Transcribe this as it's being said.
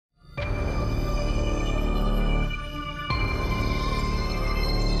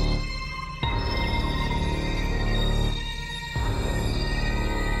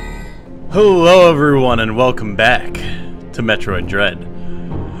Hello everyone and welcome back to Metroid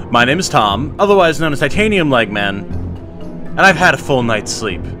Dread. My name is Tom, otherwise known as Titanium Legman, and I've had a full night's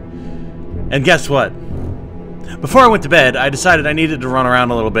sleep. And guess what? Before I went to bed, I decided I needed to run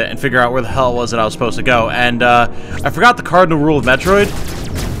around a little bit and figure out where the hell it was that I was supposed to go, and I forgot the cardinal rule of Metroid,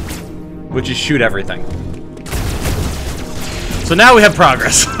 which is shoot everything. So now we have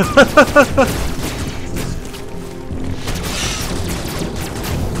progress.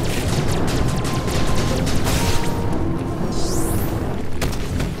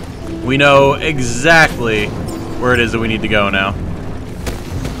 We know exactly where it is that we need to go now.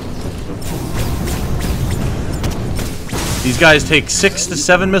 These guys take 6 to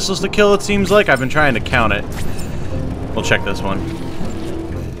 7 missiles to kill, it seems like. I've been trying to count it. We'll check this one.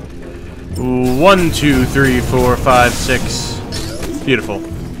 1, 2, 3, 4, 5, 6. Beautiful.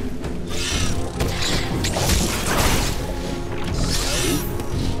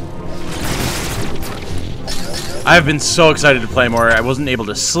 I've been so excited to play more. I wasn't able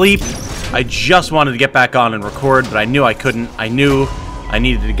to sleep. I just wanted to get back on and record, but I knew I couldn't. I knew I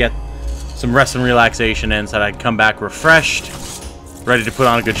needed to get some rest and relaxation in so that I'd come back refreshed, ready to put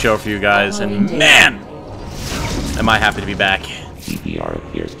on a good show for you guys, and man, am I happy to be back. CPR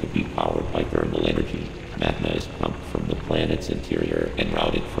appears to be powered by thermal energy. Magma is pumped from the planet's interior and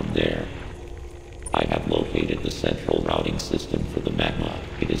routed from there. I have located the central routing system for the magma.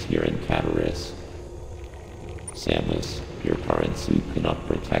 It is here in Cataris. Samus, your current suit cannot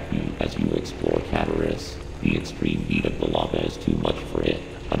protect you as you explore Cataris. The extreme heat of the lava is too much for it.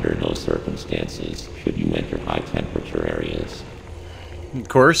 Under no circumstances should you enter high temperature areas. Of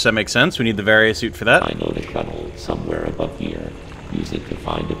course, that makes sense. We need the Varia suit for that. I know the shuttle somewhere above here. Use it to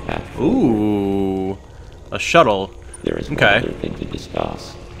find a path forward. Ooh, a shuttle. There is one other thing to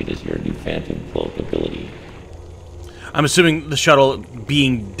discuss. It is your new Phantom Cloak ability. I'm assuming the shuttle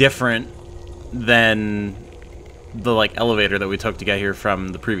being different than the elevator that we took to get here from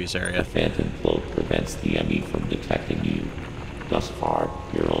the previous area. The Phantom Cloak prevents the EMMI from detecting you. Thus far,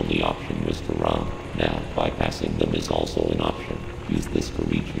 your only option was to run. Now, bypassing them is also an option. Use this to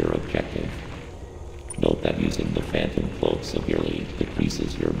reach your objective. Note that using the Phantom Cloak severely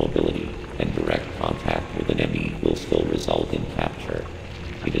decreases your mobility, and direct contact with an EMMI will still result in capture.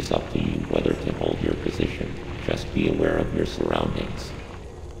 It is up to you whether to hold your position. Just be aware of your surroundings.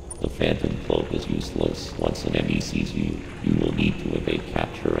 The Phantom Cloak is useless. Once an EMMI sees you, you will need to evade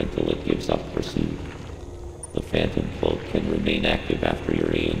capture until it gives up pursuit. The Phantom Cloak can remain active after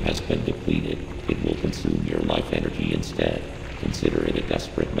your aim has been depleted. It will consume your life energy instead. Consider it a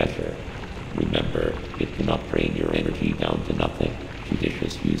desperate measure. Remember, it cannot drain your energy down to nothing.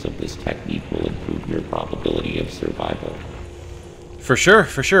 Judicious use of this technique will improve your probability of survival. For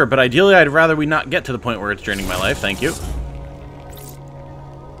sure, but ideally I'd rather we not get to the point where it's draining my life, thank you.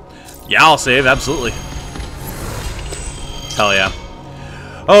 Yeah, I'll save, absolutely. Hell yeah.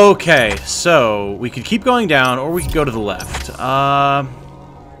 Okay, so we could keep going down, or we could go to the left.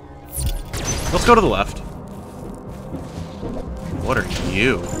 Let's go to the left. What are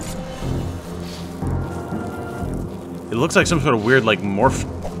you? It looks like some sort of weird, morph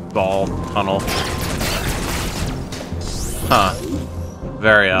ball tunnel. Huh.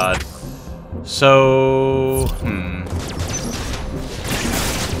 Very odd. So,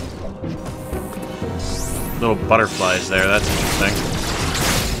 little butterflies there, that's interesting.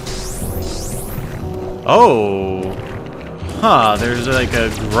 Oh! Huh, there's a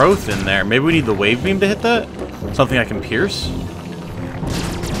growth in there. Maybe we need the wave beam to hit that? Something I can pierce?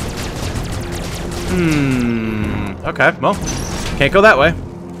 Okay, well, can't go that way.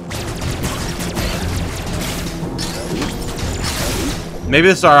 Maybe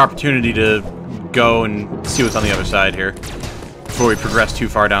this is our opportunity to go and see what's on the other side here before we progress too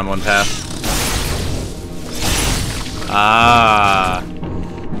far down one path. Ah,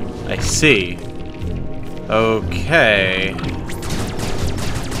 I see. Okay.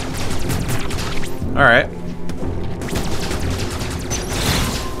 Alright.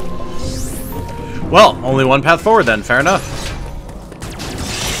 Well, only one path forward then, fair enough.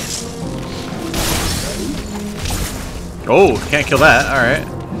 Oh, can't kill that, alright.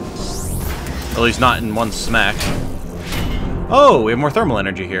 At least not in one smack. Oh, we have more thermal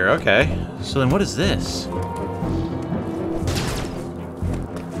energy here, okay. So then what is this?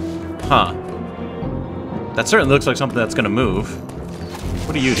 Huh. That certainly looks like something that's gonna move.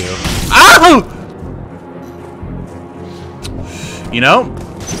 What do you do? Ow! You know,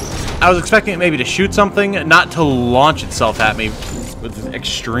 I was expecting it maybe to shoot something, not to launch itself at me with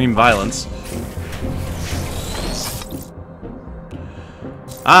extreme violence.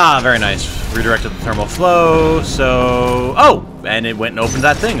 Ah, very nice. Redirected the thermal flow, so... Oh! And it went and opened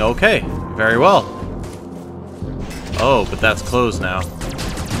that thing, okay. Very well. Oh, but that's closed now.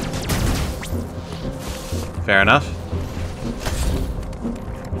 Fair enough.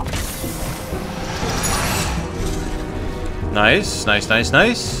 Nice, nice, nice,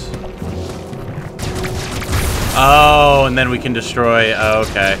 nice. Oh, and then we can destroy...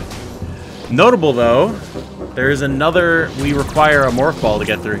 okay. Notable, though, there is another... We require a morph ball to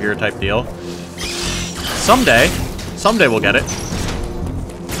get through here type deal. Someday we'll get it.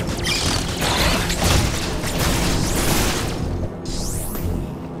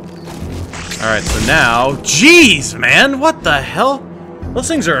 Alright, so now... Jeez, man! What the hell? Those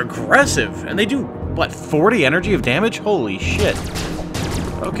things are aggressive, and they do, what, 40 energy of damage? Holy shit.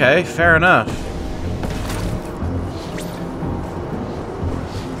 Okay, fair enough.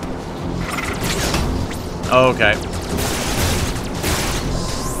 Okay.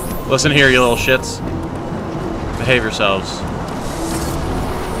 Listen here, you little shits. Behave yourselves.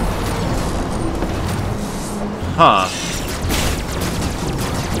 Huh.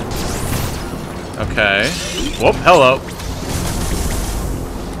 Okay. Whoop, hello.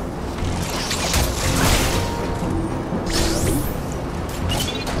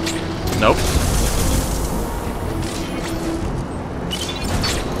 Nope.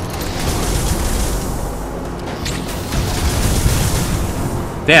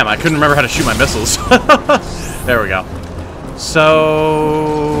 Damn, I couldn't remember how to shoot my missiles. There we go.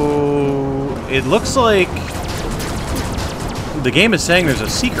 So... It looks like... The game is saying there's a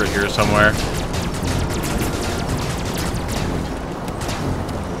secret here somewhere.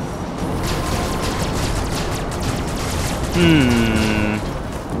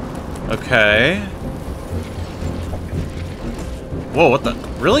 Okay. Whoa, what the...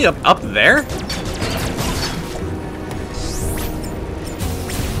 Really? Up there?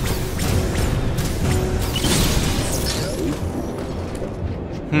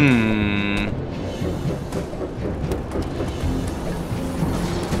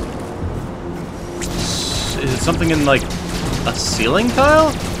 Is it something in, like, a ceiling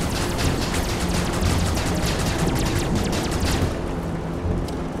tile?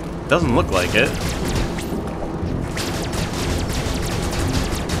 Doesn't look like it.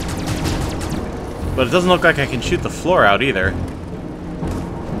 But it doesn't look like I can shoot the floor out either.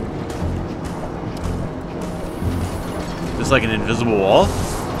 Is this like an invisible wall?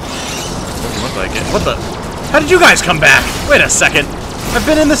 Doesn't look like it. What the? How did you guys come back? Wait a second. I've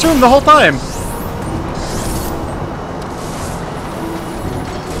been in this room the whole time.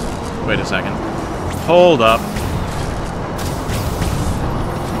 Wait a second. Hold up.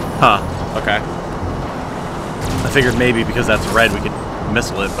 Huh. Okay. I figured maybe because that's red we could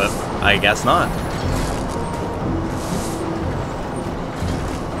missile it, but I guess not.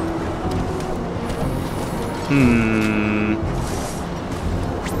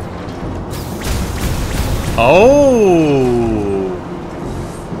 Oh!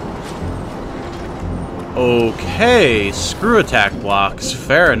 Okay, screw attack blocks.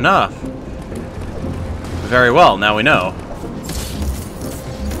 Fair enough. Very well, now we know.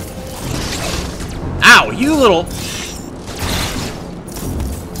 Ow, you little...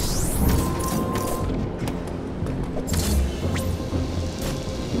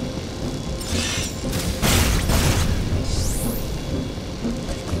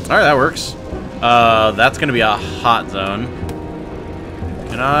 Alright, that works. That's gonna be a hot zone.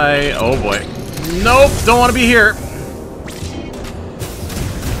 Can I... Oh boy. Nope, don't want to be here.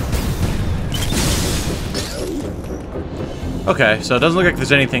 Okay, so it doesn't look like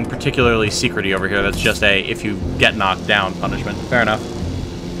there's anything particularly secret-y over here. That's just a, if you get knocked down, punishment. Fair enough.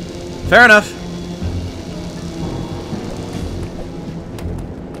 Fair enough.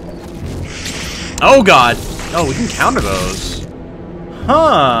 Oh god! Oh, we can counter those.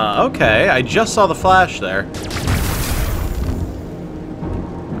 Huh, okay. I just saw the flash there.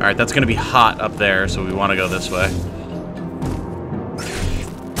 Alright, that's gonna be hot up there, so we want to go this way.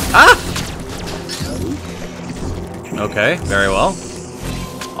 Ah! Okay, very well.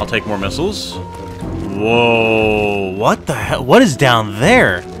 I'll take more missiles. Whoa, what the hell? What is down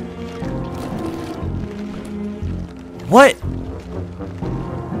there? What?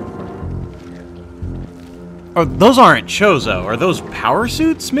 Oh, those aren't Chozo. Are those power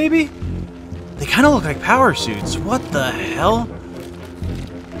suits, maybe? They kind of look like power suits. What the hell?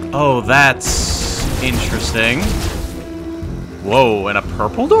 Oh, that's interesting. Whoa, and a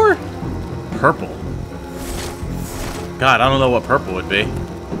purple door? Purple. God, I don't know what purple would be.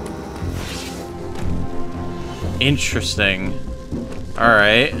 Interesting.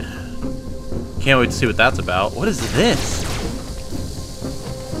 Alright. Can't wait to see what that's about. What is this?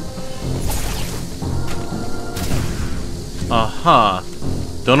 Uh-huh.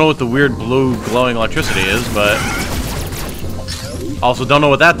 Don't know what the weird blue glowing electricity is, but... Also don't know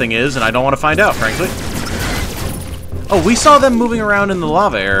what that thing is, and I don't want to find out, frankly. Oh, we saw them moving around in the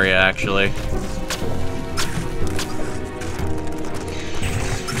lava area, actually.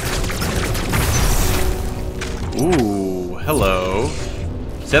 Ooh, hello.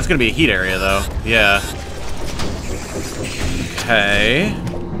 See, that's gonna be a heat area, though. Yeah. Okay.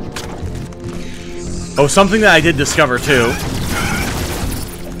 Oh, something that I did discover, too,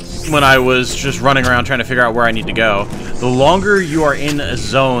 when I was just running around trying to figure out where I need to go. The longer you are in a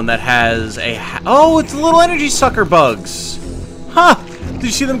zone that has a... Oh, it's the little energy sucker bugs! Huh! Did you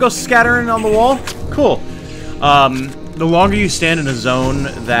see them go scattering on the wall? Cool. The longer you stand in a zone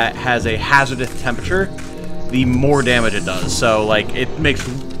that has a hazardous temperature, the more damage it does. So, like, it makes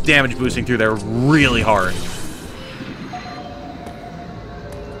damage boosting through there really hard.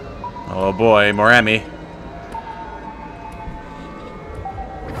 Oh boy, more EMMI.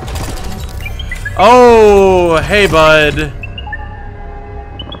 Oh, hey, bud.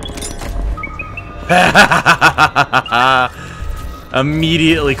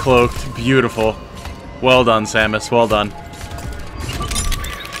 Immediately cloaked. Beautiful. Well done, Samus. Well done.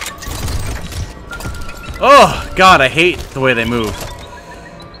 Oh, God, I hate the way they move.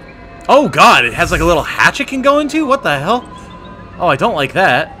 Oh, God, it has like a little hatch it can go into? What the hell? Oh, I don't like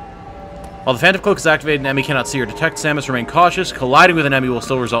that. While the Phantom Cloak is activated and EMMI cannot see or detect Samus, remain cautious. Colliding with an EMMI will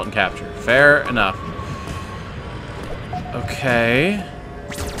still result in capture. Fair enough. Okay.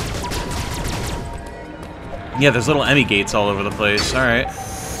 Yeah, there's little EMMI gates all over the place. Alright.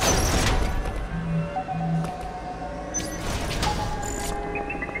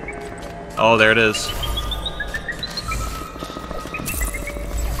 Oh, there it is.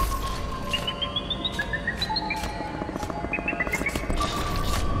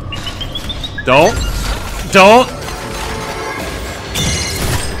 Don't.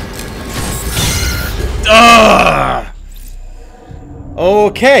 Ugh.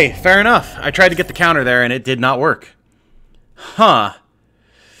 Okay, fair enough. I tried to get the counter there and it did not work. Huh.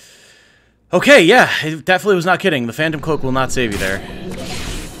 Okay, yeah, it definitely was not kidding. The Phantom Cloak will not save you there.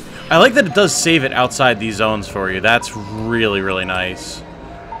 I like that it does save it outside these zones for you. That's really, really nice.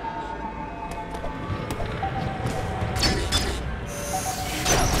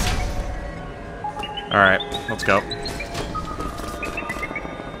 Alright, let's go.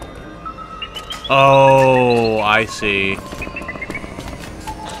 Oh, I see.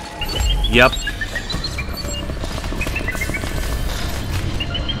 Yep.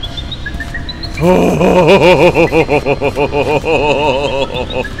 Oh,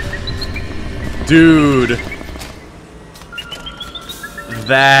 dude.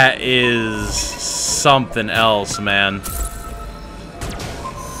 That is something else, man.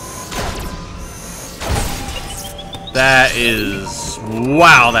 That is...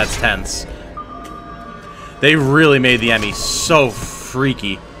 Wow, that's tense. They really made the EMMI so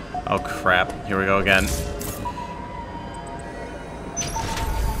freaky. Oh, crap. Here we go again.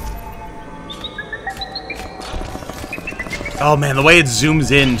 Oh, man, the way it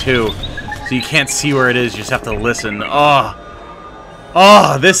zooms in, too. So you can't see where it is, you just have to listen. Oh.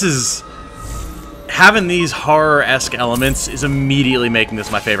 Oh, this is... Having these horror-esque elements is immediately making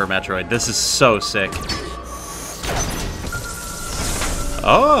this my favorite Metroid. This is so sick.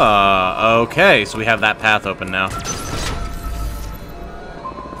 Oh, okay, so we have that path open now.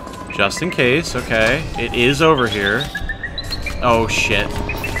 Just in case, okay. It is over here. Oh, shit.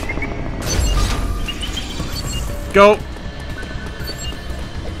 Go!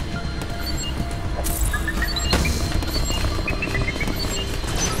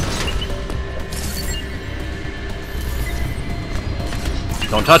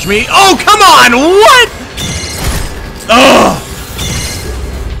 Don't touch me. Oh, come on! What? Ugh!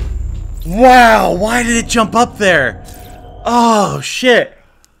 Wow, why did it jump up there? Oh, shit.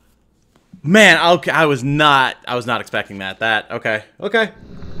 Man, I was not expecting that. Okay. Okay.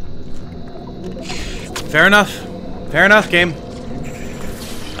 Fair enough. Fair enough, game.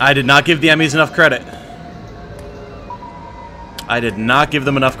 I did not give the EMMIs enough credit. I did not give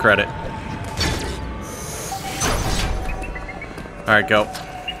them enough credit. Alright, go.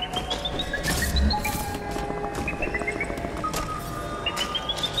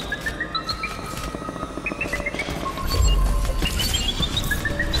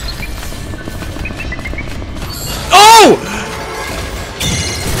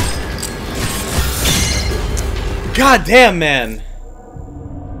 God damn, man.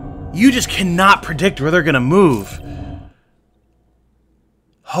 You just cannot predict where they're gonna move.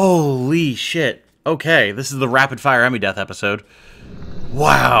 Holy shit. Okay, this is the rapid fire EMMI death episode.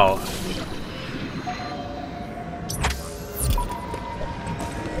 Wow.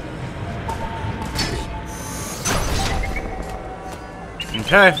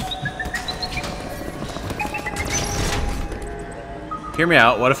 Okay. Hear me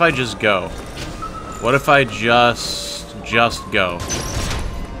out. What if I just go? What if I just go?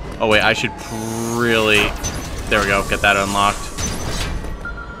 Oh wait, I should really... There we go. Get that unlocked.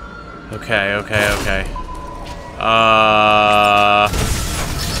 Okay, okay, okay.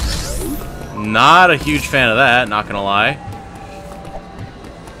 Not a huge fan of that, not gonna lie.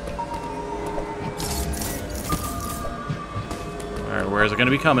 Alright, where's it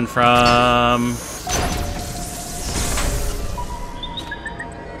gonna be coming from?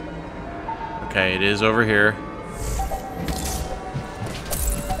 Okay, it is over here.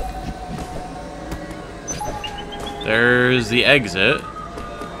 There's the exit.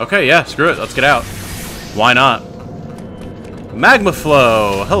 Okay, yeah, screw it. Let's get out. Why not? Magma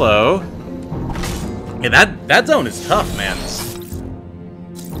flow. Hello. Yeah, that zone is tough, man.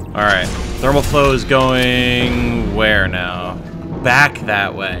 Alright. Thermal flow is going where now? Back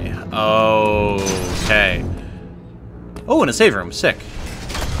that way. Okay. Oh, and a save room. Sick.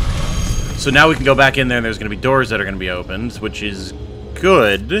 So now we can go back in there and there's going to be doors that are going to be opened, which is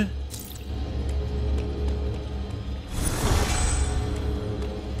good.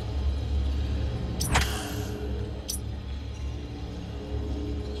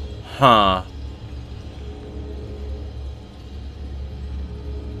 Huh.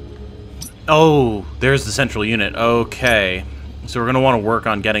 Oh, there's the central unit. Okay. So we're going to want to work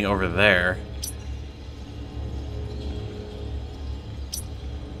on getting over there.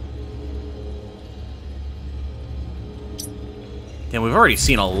 And we've already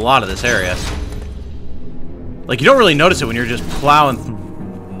seen a lot of this area. Like, you don't really notice it when you're just plowing through.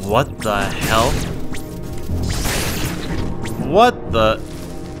 What the hell? What the...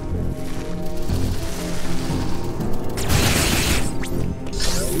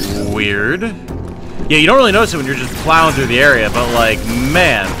 Weird. Yeah, you don't really notice it when you're just plowing through the area, but like,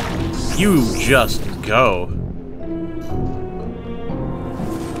 man, you just go.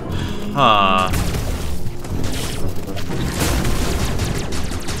 Huh.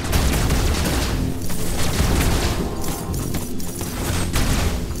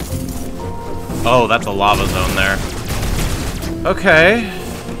 Oh, that's a lava zone there. Okay.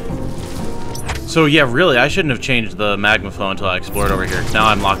 So yeah, really, I shouldn't have changed the magma flow until I explored over here. Now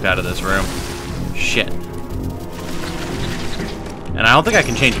I'm locked out of this room. Shit. And I don't think I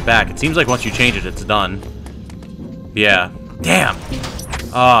can change it back. It seems like once you change it, it's done. Yeah. Damn!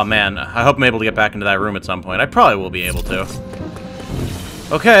 Oh, man. I hope I'm able to get back into that room at some point. I probably will be able to.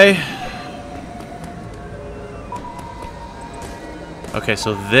 Okay. Okay,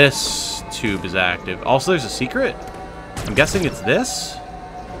 so this tube is active. Also, there's a secret? I'm guessing it's this?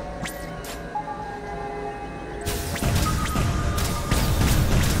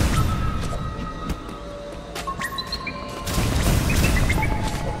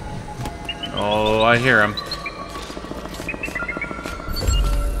 Oh, I hear him.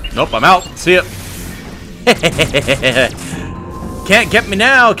 Nope, I'm out. See ya. Can't get me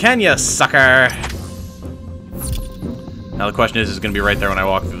now, can ya, sucker? Now the question is it going to be right there when I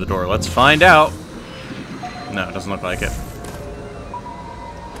walk through the door? Let's find out. No, it doesn't look like it.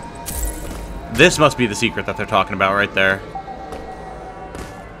 This must be the secret that they're talking about right there.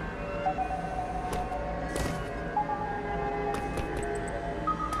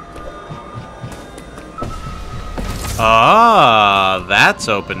 Ah, that's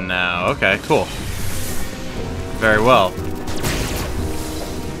open now. Okay, cool. Very well.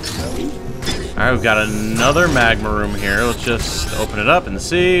 Alright, we've got another magma room here. Let's just open it up and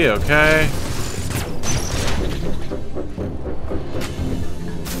see. Okay.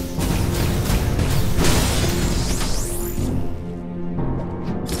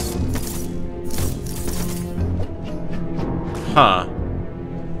 Huh.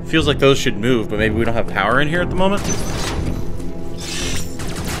 Feels like those should move, but maybe we don't have power in here at the moment?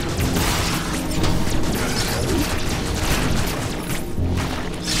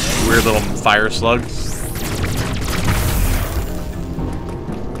 Weird little fire slug.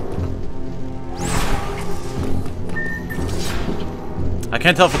 I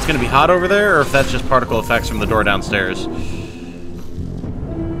can't tell if it's going to be hot over there or if that's just particle effects from the door downstairs.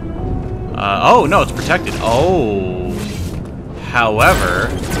 Oh, no, it's protected. Oh. However...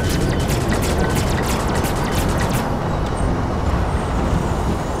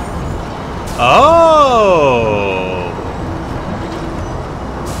 Oh!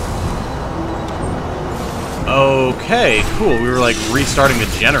 Okay, cool. We were, like, restarting the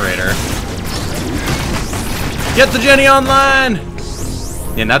generator. Get the Jenny online!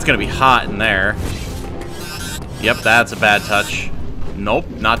 Yeah, and that's gonna be hot in there. Yep, that's a bad touch. Nope,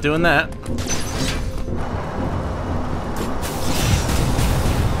 not doing that.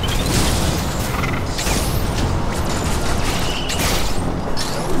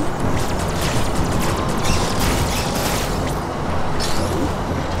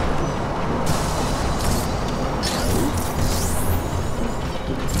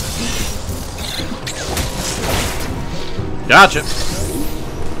 Gotcha.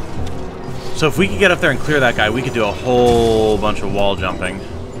 So if we could get up there and clear that guy, we could do a whole bunch of wall jumping.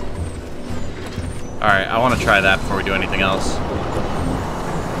 Alright, I want to try that before we do anything else.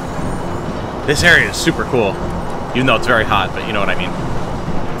 This area is super cool. Even though it's very hot, but you know what I mean.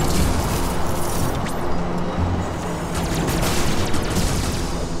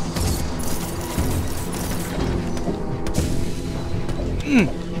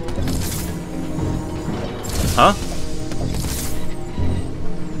 Huh?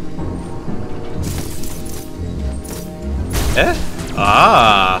 Eh?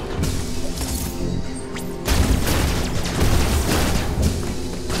 Ah.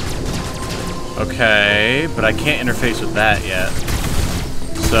 Okay, but I can't interface with that yet.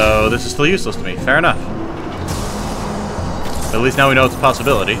 So this is still useless to me. Fair enough. At least now we know it's a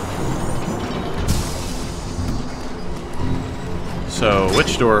possibility. So,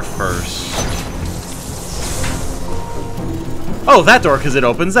 which door first? Oh, that door, because it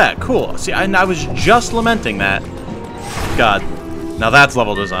opens that. Cool. See, I was just lamenting that. God. Now that's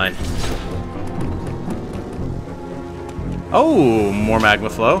level design. Oh, more magma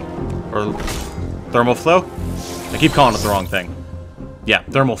flow. Or thermal flow. I keep calling it the wrong thing. Yeah,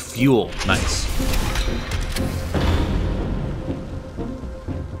 thermal fuel. Nice.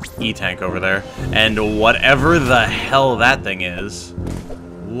 E-tank over there. And whatever the hell that thing is.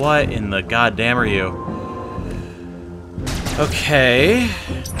 What in the goddamn are you? Okay.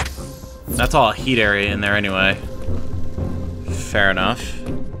 That's all a heat area in there anyway. Fair enough.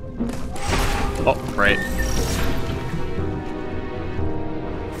 Oh, right.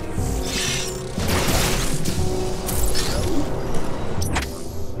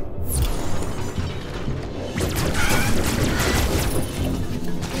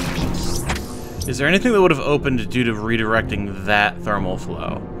 Is there anything that would have opened due to redirecting that thermal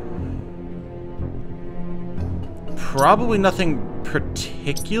flow? Probably nothing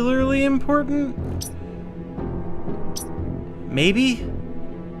particularly important? Maybe?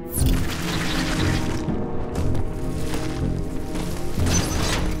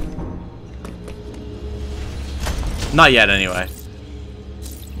 Not yet, anyway.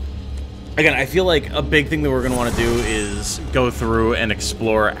 Again, I feel like a big thing that we're going to want to do is go through and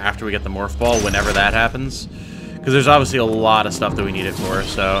explore after we get the morph ball, whenever that happens. Because there's obviously a lot of stuff that we need it for,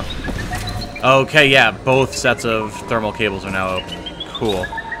 so... Okay, yeah, both sets of thermal cables are now open. Cool.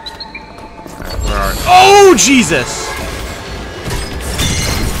 Alright, where are... Oh, Jesus!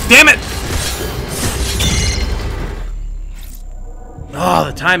 Damn it! Oh,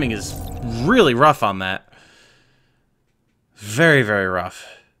 the timing is really rough on that. Very, very rough.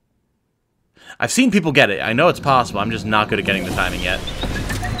 I've seen people get it. I know it's possible. I'm just not good at getting the timing yet.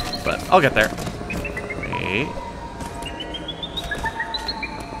 But I'll get there. Wait.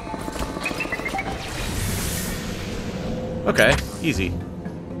 Okay, easy.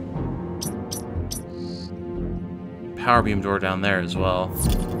 Power beam door down there as well.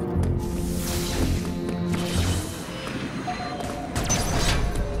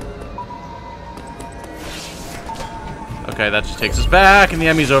 Okay, that just takes us back, and the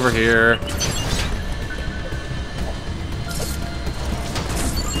EMMI's over here.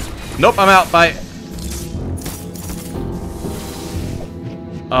 Nope, I'm out. Bye.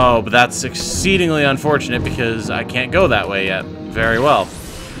 Oh, but that's exceedingly unfortunate because I can't go that way yet. Very well.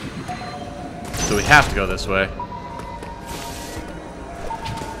 So we have to go this way.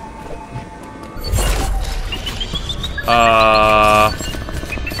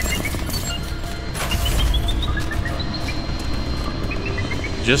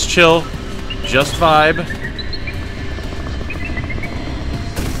 Just chill. Just vibe.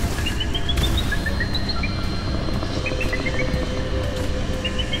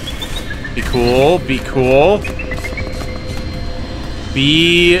 Be cool. Be cool.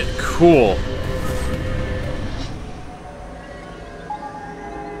 Be cool.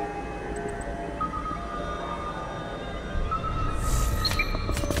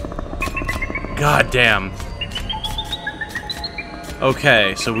 God damn.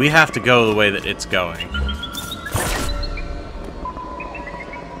 Okay, so we have to go the way that it's going.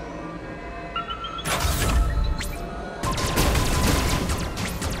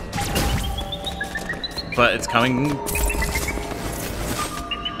 But it's coming.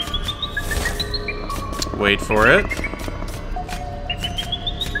 Wait for it.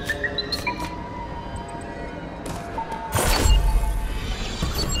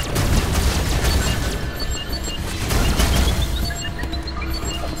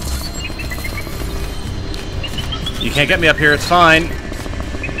 You can't get me up here, it's fine.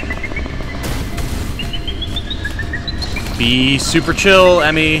 Be super chill,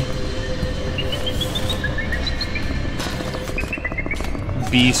 EMMI.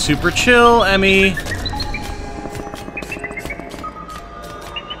 Be super chill, EMMI.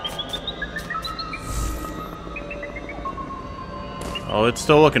 Oh, it's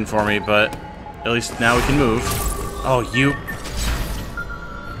still looking for me, but at least now we can move. Oh, you...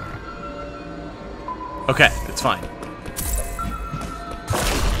 Okay, it's fine.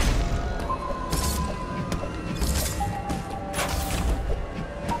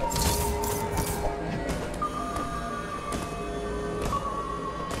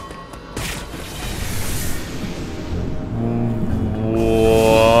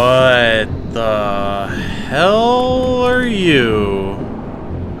 What the hell are you?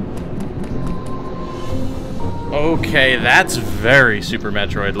 Okay, that's very Super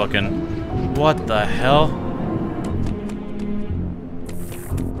Metroid looking. What the hell?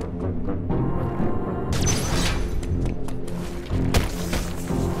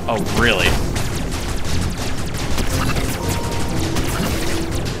 Oh, really?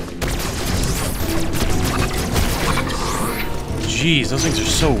 Jeez, those things are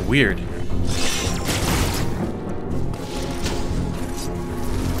so weird.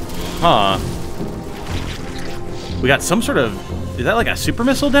 Huh. We got some sort of... Is that like a super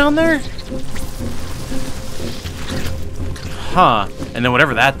missile down there? Huh. And then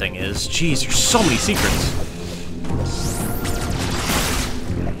whatever that thing is. Jeez, there's so many secrets.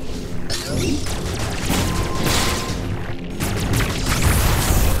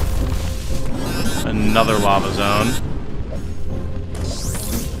 Another lava zone.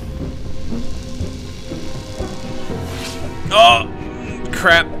 Oh!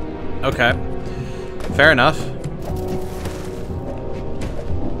 Crap. Okay. Fair enough.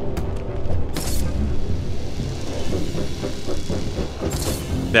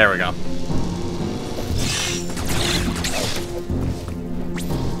 There we go.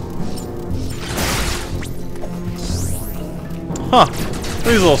 Huh.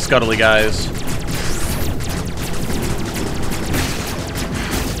 These little scuttly guys.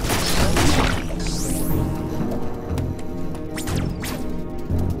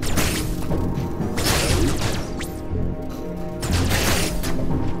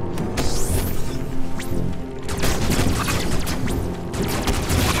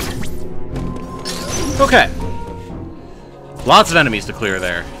 Okay. Lots of enemies to clear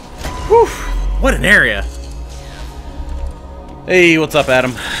there. Whew. What an area. Hey, what's up,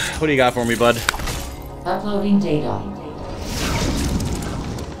 Adam? What do you got for me, bud? Uploading data.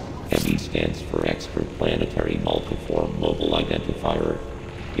 EMMI stands for Extraplanetary Multiform Mobile Identifier.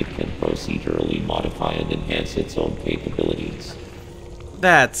 It can procedurally modify and enhance its own capabilities.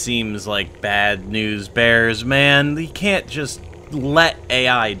 That seems like bad news bears, man. You can't just let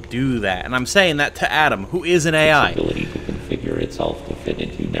AI do that. And I'm saying that to Adam, who is an AI. Its ability to configure itself to fit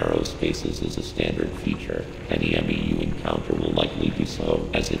into narrow spaces is a standard feature. Any EMMI you encounter will likely do so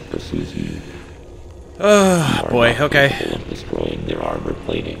as it pursues you. Oh, boy, okay. Capable of destroying their armor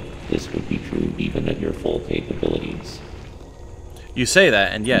plating. This would be true even at your full capabilities. You say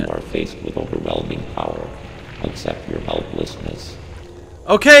that, and yet... You are faced with overwhelming power. Accept your helplessness.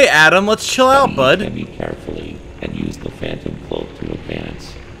 Okay, Adam, let's chill out, bud. EMMI carefully and use the Phantom Cloak to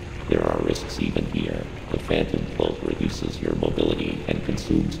advance. There are risks even here. The Phantom Cloak reduces your mobility and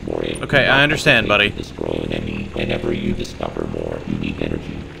consumes more energy. Okay, I understand, buddy. To destroy an enemy. Whenever you discover more, you need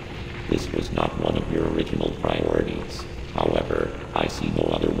energy. This was not one of your original priorities. However, I see no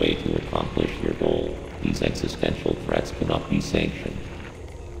other way to accomplish your goal. These existential threats cannot be sanctioned.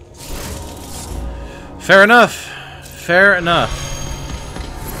 Fair enough. Fair enough.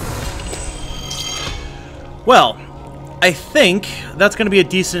 Well, I think that's going to be a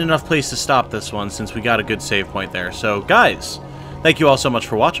decent enough place to stop this one since we got a good save point there. So, guys, thank you all so much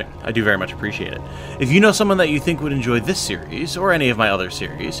for watching. I do very much appreciate it. If you know someone that you think would enjoy this series or any of my other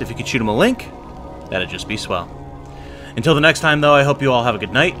series, if you could shoot them a link, that'd just be swell. Until the next time, though, I hope you all have a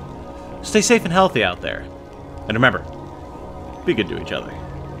good night. Stay safe and healthy out there. And remember, be good to each other.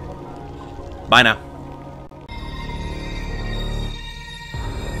 Bye now.